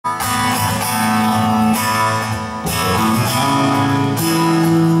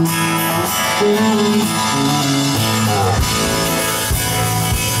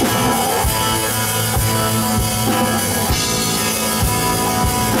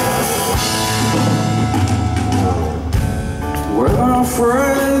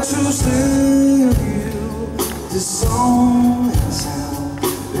friend to sing you this song and sound.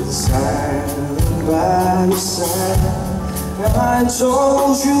 It's silent by your side. And I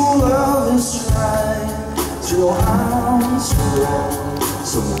told you love is trying till arms around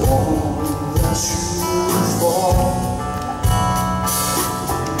someone that you fall.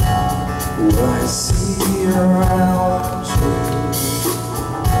 What I see around you,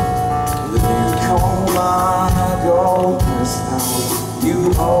 then you call my darkness out. You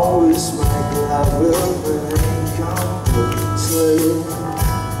always make love when it comes to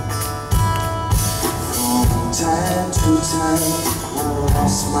from time to time, I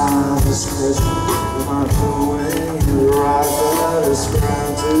lost my discretion. Am I doing it right? But it's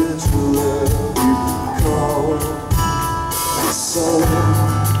granted to love you. Call my soul.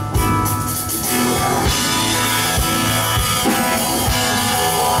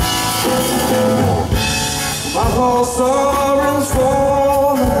 My thoughts are in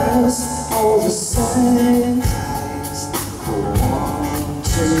fullness, all the same place for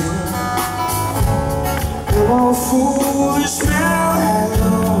wanting. And all foolish men I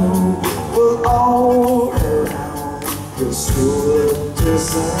know, but all around is full of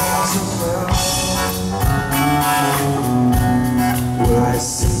disaster. What I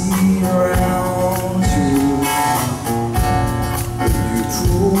see around you, when you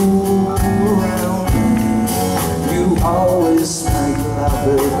prove